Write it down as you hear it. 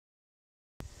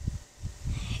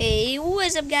Hey,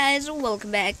 what's up guys? Welcome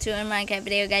back to our Minecraft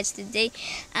video guys. Today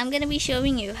I'm gonna be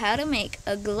showing you how to make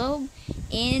a globe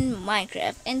in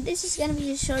Minecraft, and this is gonna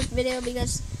be a short video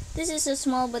because this is a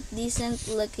small but decent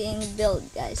looking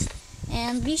build guys.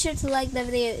 And be sure to like the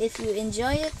video if you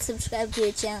enjoy it, subscribe to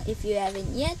your channel if you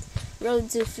haven't yet.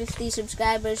 Road to 50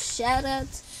 subscribers. Shout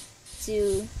out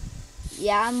to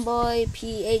Yamboy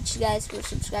PH guys for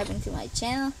subscribing to my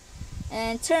channel,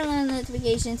 and turn on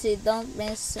notifications so you don't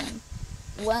miss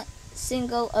one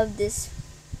single of these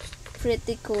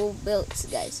pretty cool builds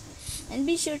guys. And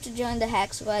be sure to join the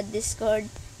Hack Squad Discord,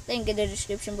 link in the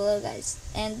description below guys.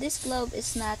 And this globe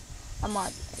is not a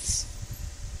mod guys.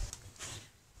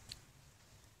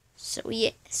 So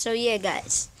yeah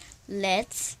guys,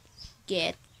 let's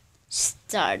get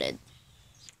started.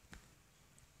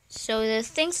 So the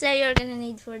things that you're gonna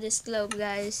need for this globe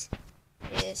guys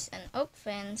is an oak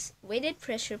fence, weighted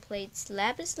pressure plates,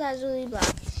 lapis lazuli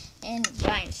block, and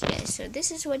vines guys. So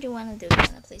this is what you want to do. You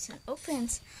want to place an oak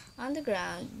fence on the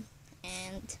ground,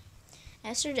 and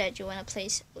after that you want to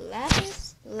place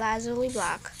lapis lazuli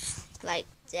block like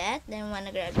that. Then you want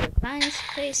to grab your vines,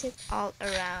 place it all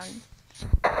around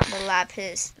the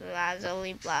lapis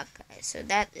lazuli block guys. So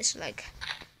that is like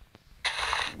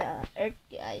the earth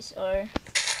guys, or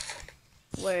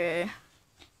where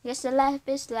because the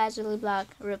lapis lazuli block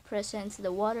represents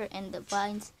the water and the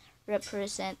vines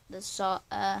represent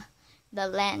the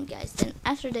land guys. Then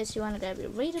after this you want to grab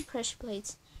your weighted pressure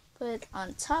plates, put it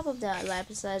on top of the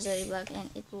lapis lazuli block,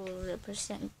 and it will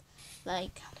represent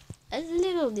like a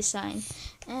little design.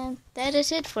 And that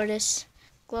is it for this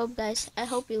globe guys. I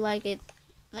hope you like it.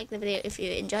 Like the video if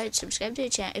you enjoyed it, subscribe to the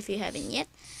channel if you haven't yet.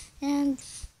 And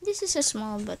this is a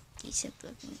small but decent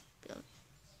looking build.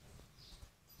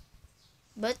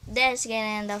 But that's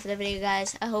gonna end of the video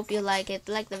guys. I hope you like it.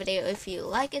 Like the video if you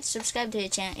like it, subscribe to the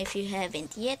channel if you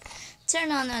haven't yet,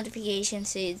 turn on notifications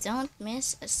so you don't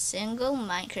miss a single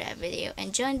Minecraft video,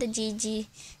 and join the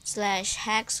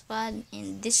GG/Hack Squad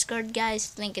in Discord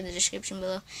guys, link in the description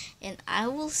below. And I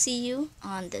will see you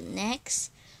on the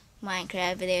next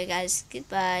Minecraft video guys.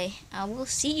 Goodbye. I will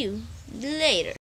see you later.